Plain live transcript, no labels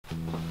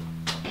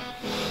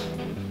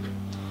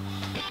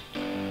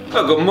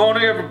Well, good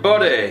morning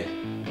everybody.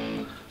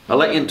 I'll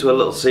let you into a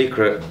little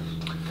secret.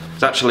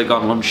 It's actually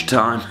gone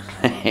lunchtime.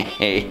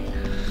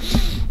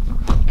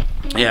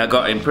 Yeah, I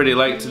got in pretty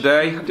late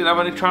today. I didn't have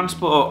any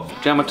transport.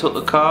 Gemma took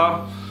the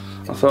car.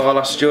 I thought I'll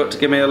ask Stuart to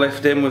give me a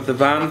lift in with the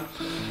van.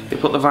 He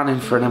put the van in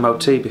for an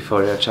MOT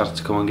before he had a chance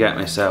to come and get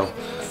me, so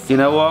you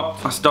know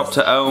what? I stopped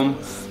at home,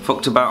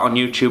 fucked about on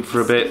YouTube for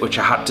a bit, which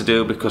I had to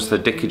do because the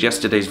dick had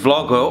yesterday's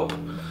vlog up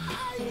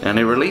and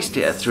he released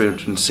it at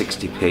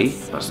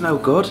 360p. That's no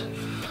good.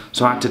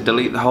 So I had to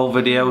delete the whole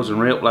videos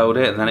and re-upload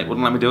it, and then it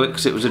wouldn't let me do it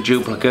because it was a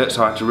duplicate,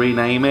 so I had to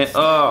rename it.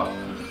 Oh,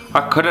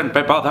 I couldn't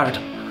be bothered.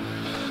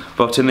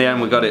 But in the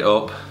end we got it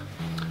up.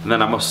 And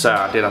then I must say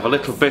I did have a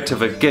little bit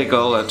of a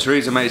giggle at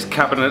Theresa May's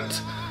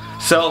cabinet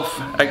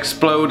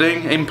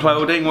self-exploding,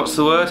 imploding, what's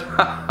the word?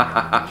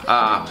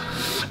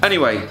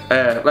 Anyway,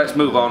 let's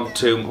move on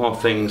to more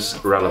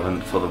things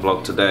relevant for the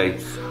vlog today.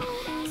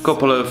 A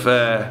couple of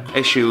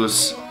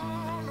issues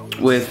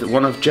with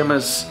one of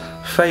Gemma's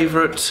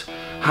favourite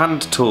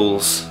hand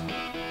tools.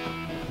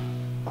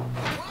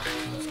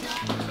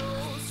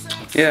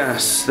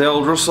 Yes, the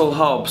old Russell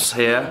Hobbs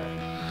here.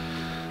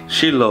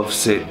 She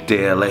loves it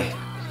dearly.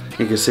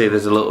 You can see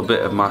there's a little bit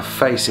of my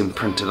face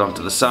imprinted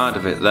onto the side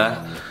of it there.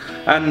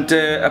 And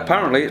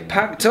apparently it's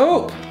packed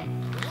up.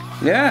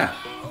 Yeah,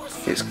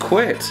 it's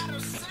quit.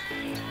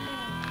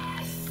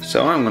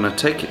 So I'm going to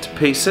take it to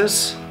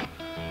pieces.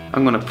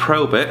 I'm going to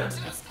probe it.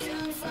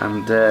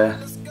 And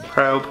I'm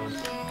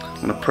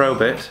going to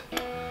probe it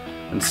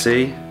and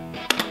see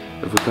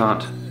if we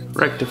can't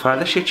rectify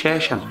the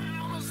situation.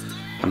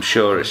 I'm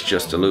sure it's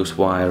just a loose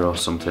wire or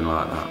something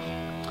like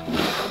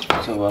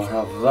that. So we'll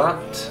have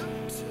that.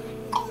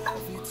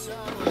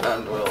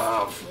 And we'll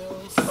have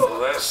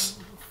this.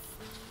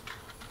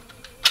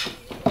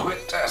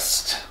 Quick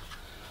test.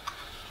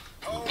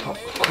 Pop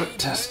the quick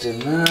test in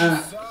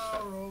there.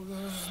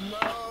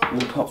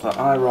 We'll pop that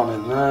iron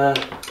in there.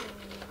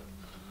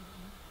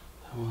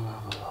 And we'll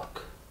have a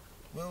look.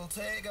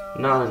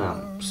 9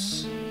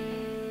 amps.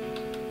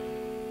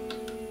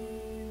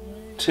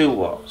 2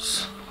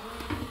 watts.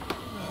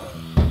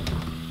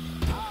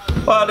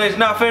 Well, there's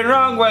nothing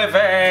wrong with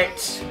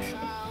it.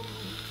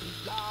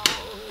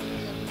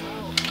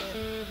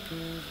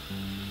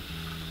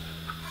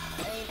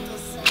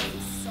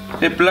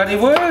 It bloody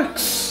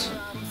works.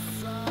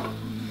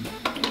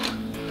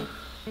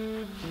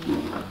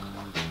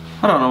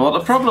 I don't know what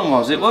the problem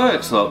was. It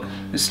works, look.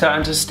 It's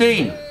starting to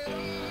steam.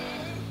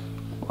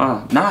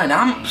 Well, 9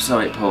 amps so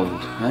it pulled.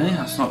 Hey,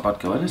 that's not bad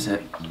going, is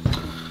it?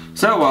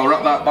 So I'll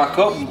wrap that back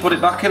up and put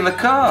it back in the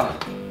car.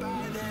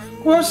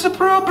 What's the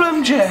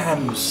problem,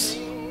 James?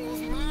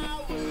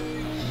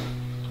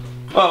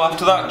 Well,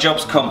 after that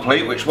job's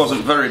complete, which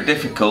wasn't very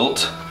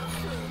difficult,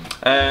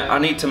 I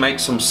need to make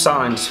some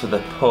signs for the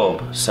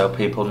pub so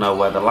people know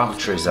where the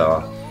lavatories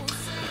are.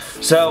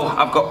 So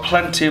I've got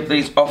plenty of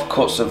these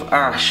offcuts of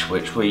ash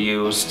which we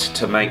used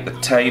to make the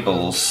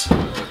tables.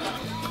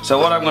 So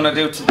what I'm going to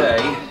do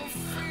today,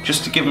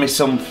 just to give me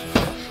some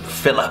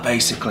filler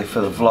basically for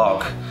the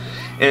vlog,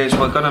 is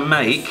we're going to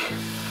make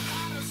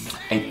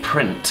a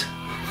print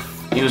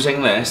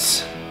using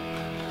this.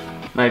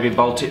 Maybe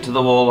bolt it to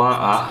the wall like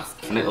that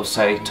and it'll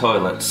say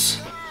toilets,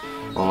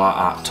 or like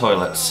that,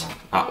 toilets,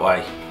 that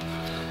way.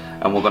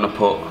 And we're going to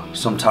put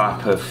some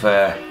type of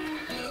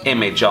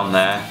image on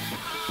there.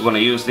 We're going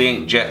to use the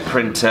inkjet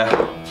printer,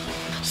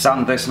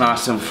 sand this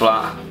nice and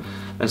flat,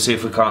 and see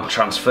if we can't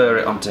transfer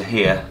it onto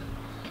here.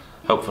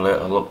 Hopefully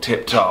it'll look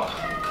tip top.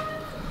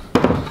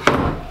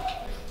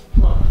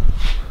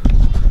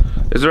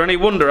 Is there any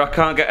wonder I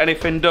can't get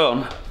anything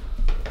done?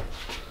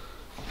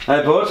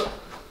 Hey bud?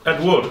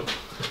 Ed Wood?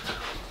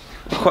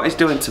 Look what he's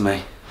doing to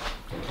me.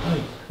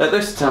 Hey. At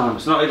this time,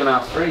 it's not even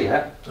 3:30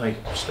 yet. Hey,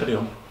 steady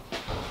on.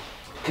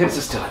 Kids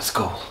are still at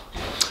school.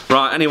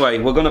 Right, anyway,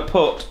 we're going to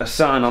put a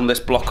sign on this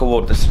block of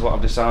wood. This is what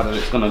I've decided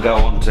it's going to go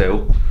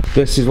onto.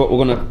 This is what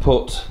we're going to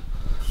put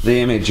the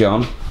image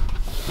on.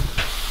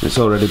 It's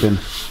already been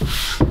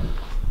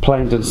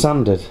planed and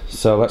sanded,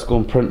 so let's go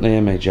and print the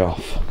image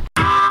off.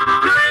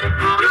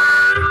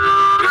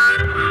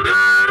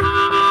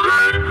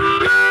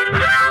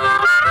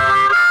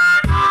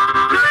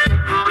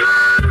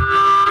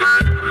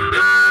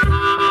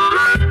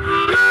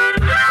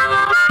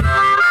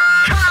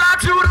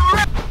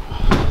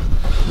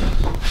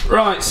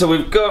 Right, so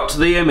we've got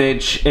the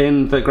image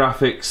in the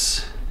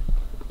graphics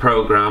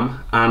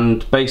program,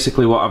 and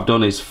basically what I've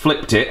done is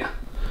flipped it,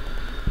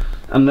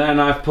 and then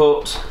I've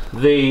put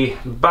the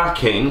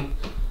backing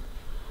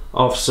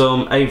of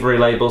some Avery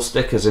label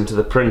stickers into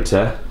the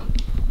printer.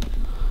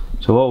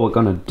 So all we're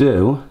going to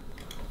do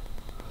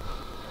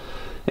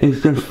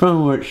is just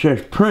find where it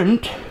says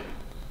print,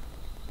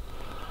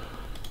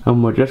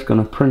 and we're just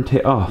going to print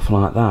it off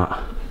like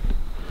that.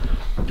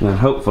 And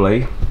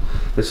hopefully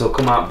this will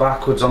come out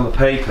backwards on the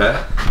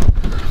paper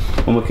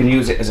and we can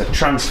use it as a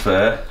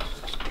transfer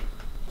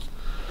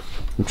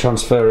and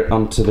transfer it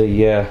onto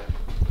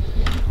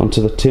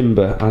the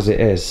timber as it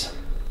is.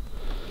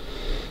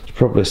 It's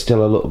probably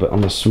still a little bit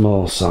on the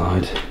small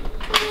side.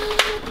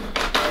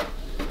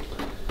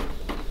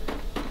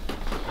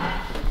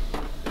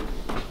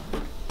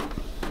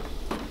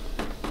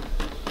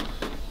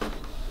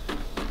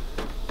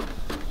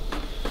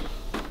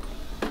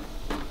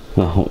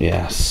 Oh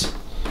yes.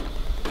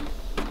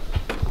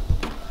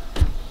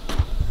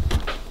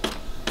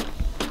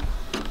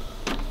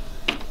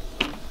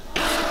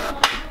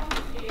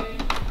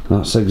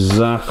 That's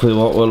exactly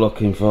what we're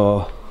looking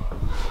for.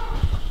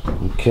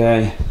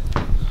 Okay.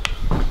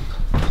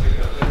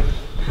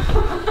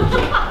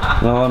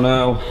 Oh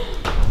no.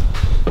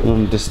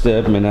 Don't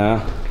disturb me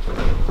now.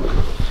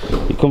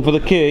 You come for the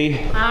key?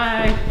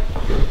 Hi.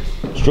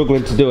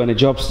 Struggling to do any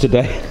jobs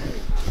today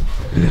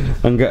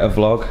and get a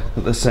vlog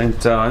at the same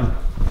time.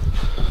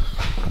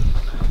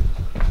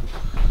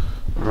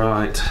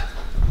 Right.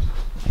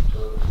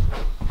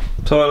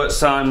 Toilet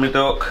sign, me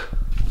duck.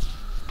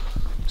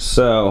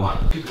 So.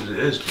 Keep it as it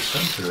is, just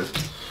centre it.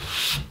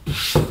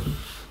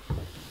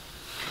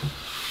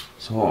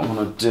 So what I'm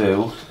going to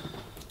do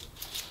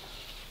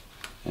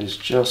is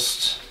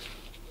just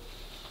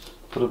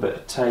put a bit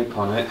of tape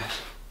on it.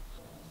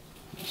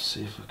 Let's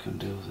see if I can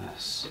do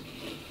this.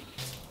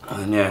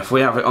 And yeah, if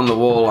we have it on the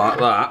wall like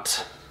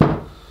that,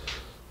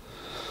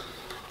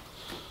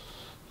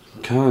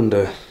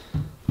 kinda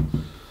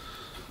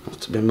have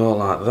to be more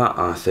like that,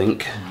 I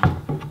think.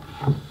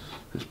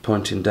 It's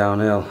pointing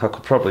downhill. I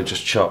could probably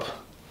just chop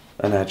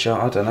an edge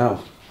out, I don't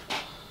know.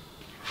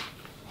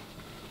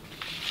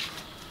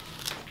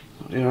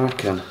 What do you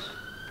reckon?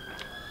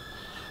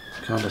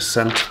 Kind of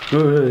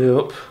centre it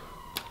up.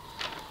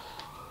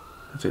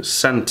 If it's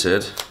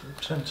centred,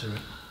 Centre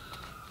it.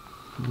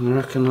 you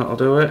reckon that'll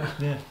do it?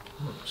 Yeah,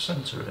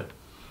 centre it.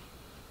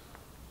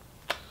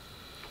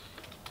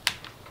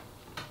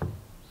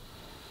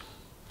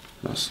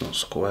 That's not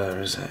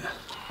square, is it?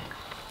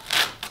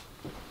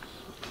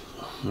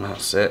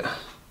 That's it.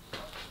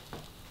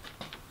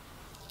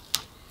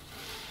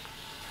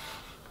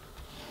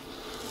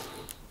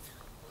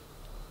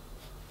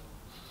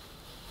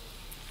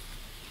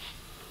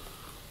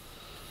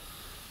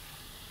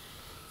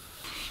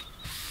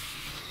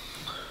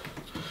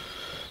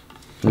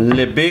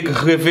 Le big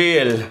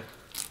reveal.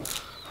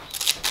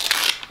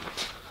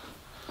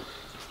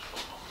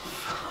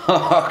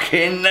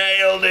 Fucking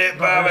nailed it,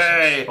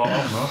 Bobby! Spot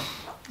on,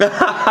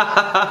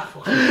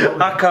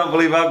 I can't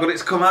believe how good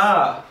it's come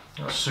out.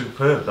 that's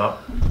superb, that.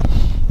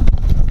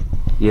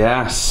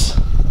 Yes.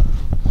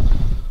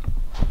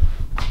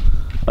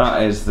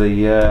 That is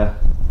the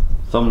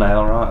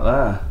thumbnail right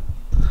there.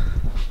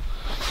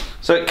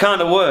 So it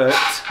kind of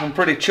worked. I'm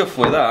pretty chuffed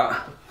with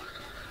that.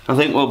 I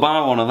think we'll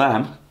buy one of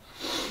them.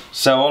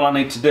 So all I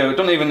need to do, it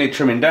doesn't even need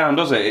trimming down,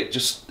 does it?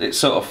 It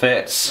sort of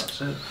fits.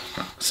 That's it.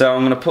 So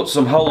I'm going to put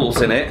some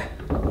holes in it,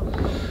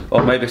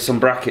 or maybe some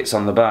brackets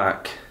on the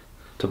back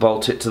to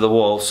bolt it to the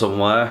wall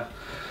somewhere,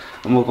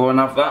 and we'll go and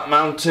have that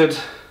mounted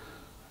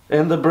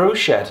in the brew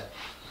shed.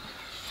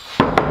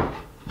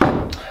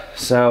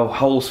 So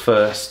holes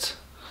first.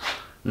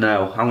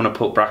 No, I'm going to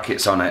put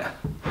brackets on it.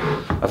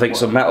 I think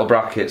some metal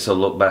brackets will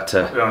look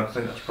better. Yeah, I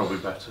think that's probably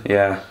better.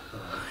 Yeah.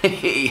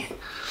 I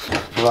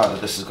like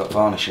that this has got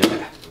varnish in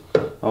it.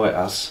 Oh, it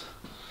has.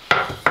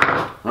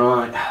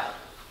 Right.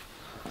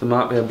 There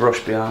might be a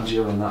brush behind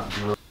you and that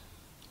drawer.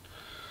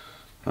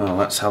 Oh,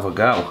 let's have a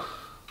go.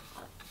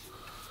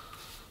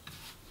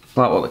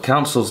 Like what the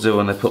councils do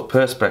when they put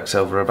perspex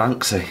over a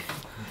Banksy.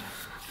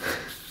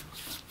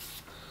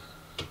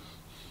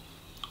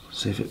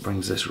 See if it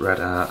brings this red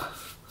out.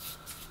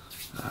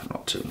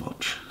 Not too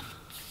much.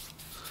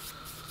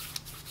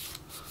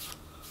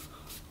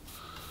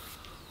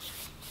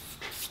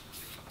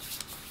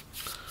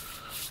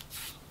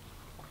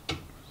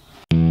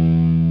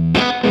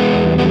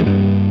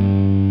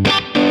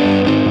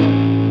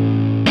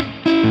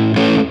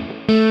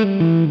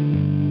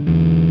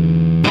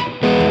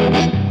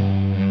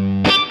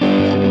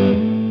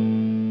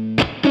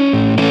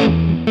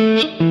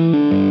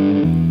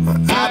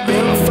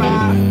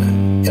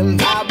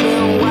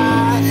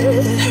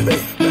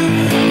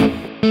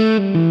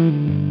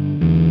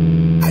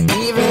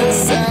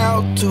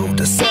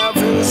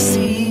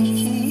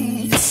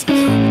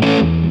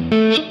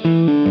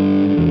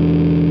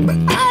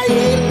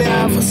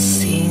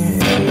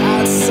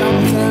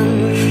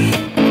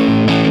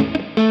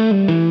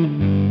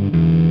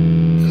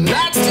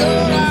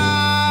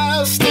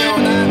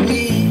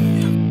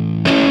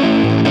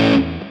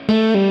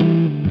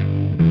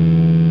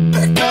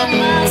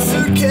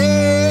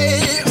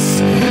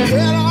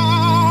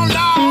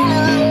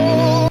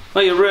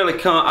 Well, you really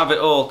can't have it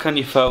all, can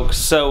you, folks?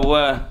 So,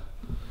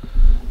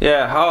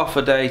 yeah, half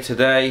a day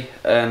today,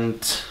 and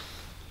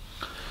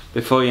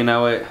before you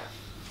know it,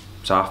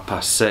 it's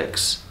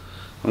 6:30.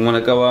 I'm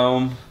gonna go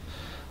home.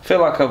 I feel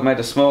like I've made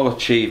a small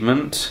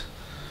achievement.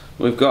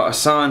 We've got a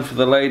sign for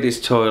the ladies'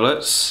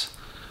 toilets,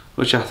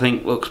 which I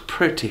think looks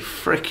pretty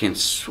freaking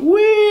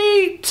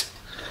sweet,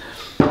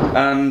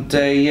 and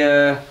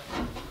a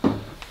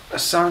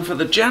sign for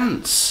the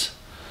gents,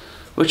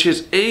 which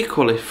is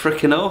equally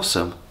freaking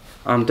awesome.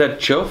 I'm dead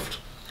chuffed.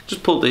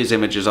 Just pulled these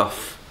images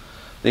off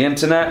the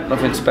internet,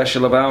 nothing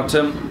special about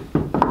them.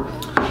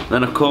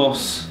 Then of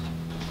course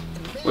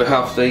we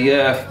have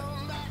the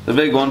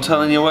big one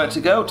telling you where to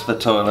go to the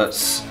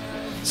toilets.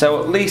 So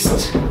at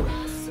least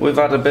we've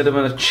had a bit of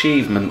an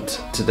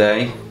achievement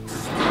today.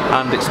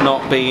 and it's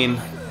not been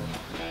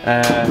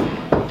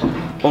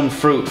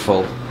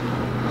unfruitful.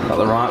 Is that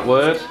the right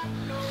word?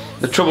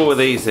 The trouble with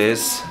these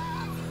is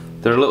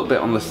they're a little bit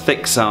on the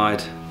thick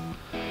side,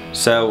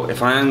 so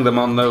if I hang them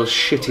on those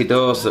shitty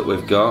doors that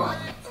we've got,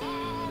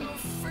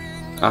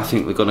 I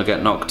think they're going to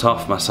get knocked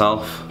off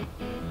myself.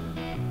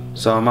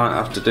 So I might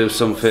have to do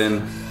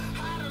something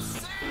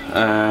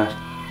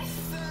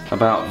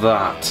about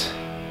that.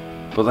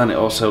 But then it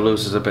also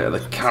loses a bit of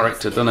the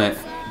character, doesn't it?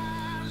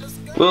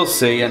 We'll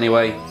see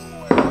anyway.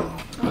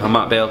 I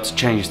might be able to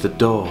change the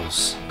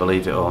doors,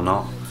 believe it or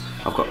not.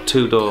 I've got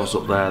 2 doors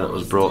up there that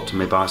was brought to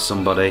me by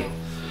somebody,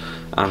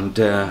 and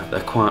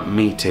they're quite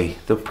meaty.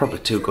 They're probably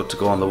too good to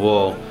go on the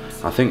wall.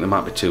 I think they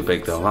might be too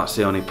big though, that's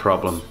the only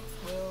problem.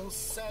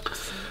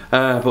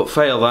 But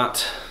fail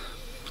that,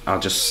 I'll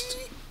just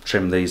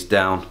trim these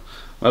down.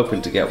 I'm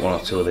hoping to get 1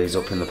 or 2 of these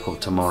up in the pub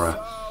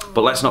tomorrow.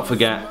 But let's not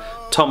forget,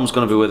 Tom's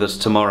going to be with us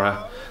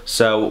tomorrow.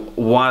 So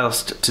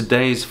whilst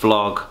today's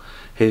vlog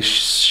is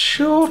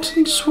short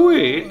and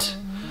sweet,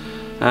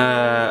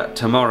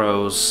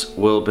 tomorrow's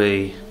will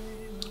be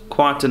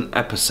quite an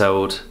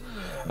episode.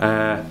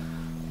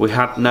 We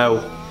had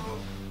no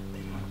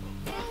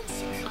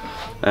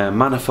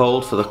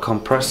manifold for the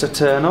compressor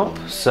turn up,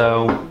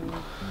 so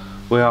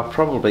we are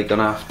probably going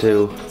to have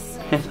to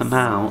hit them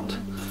out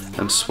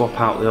and swap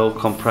out the old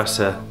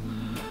compressor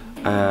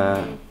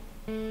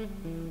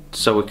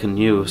so we can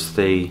use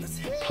the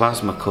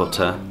plasma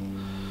cutter,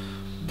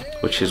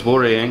 which is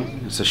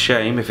worrying. It's a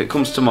shame. If it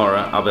comes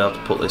tomorrow, I'll be able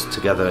to put this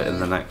together in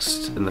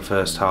the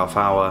first half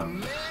hour,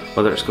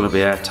 whether it's going to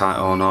be airtight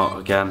or not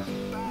again.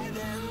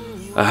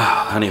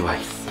 Anyway,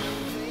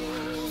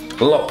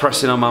 a lot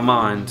pressing on my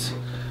mind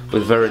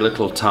with very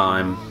little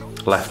time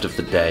left of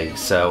the day,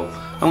 so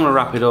I'm going to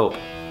wrap it up.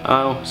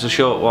 Oh, it's a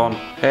short one.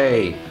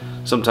 Hey,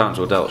 sometimes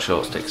we're dealt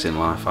short sticks in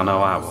life. I know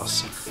I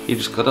was. You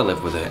just got to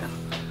live with it.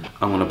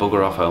 I'm going to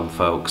bugger off home,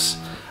 folks,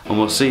 and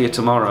we'll see you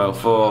tomorrow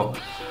for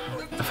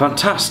a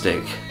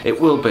fantastic, it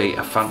will be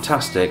a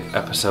fantastic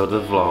episode of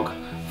the vlog,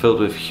 filled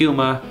with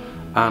humour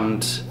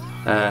and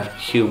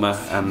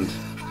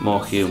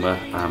more humour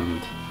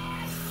and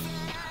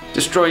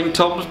destroying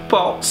Tom's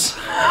pots.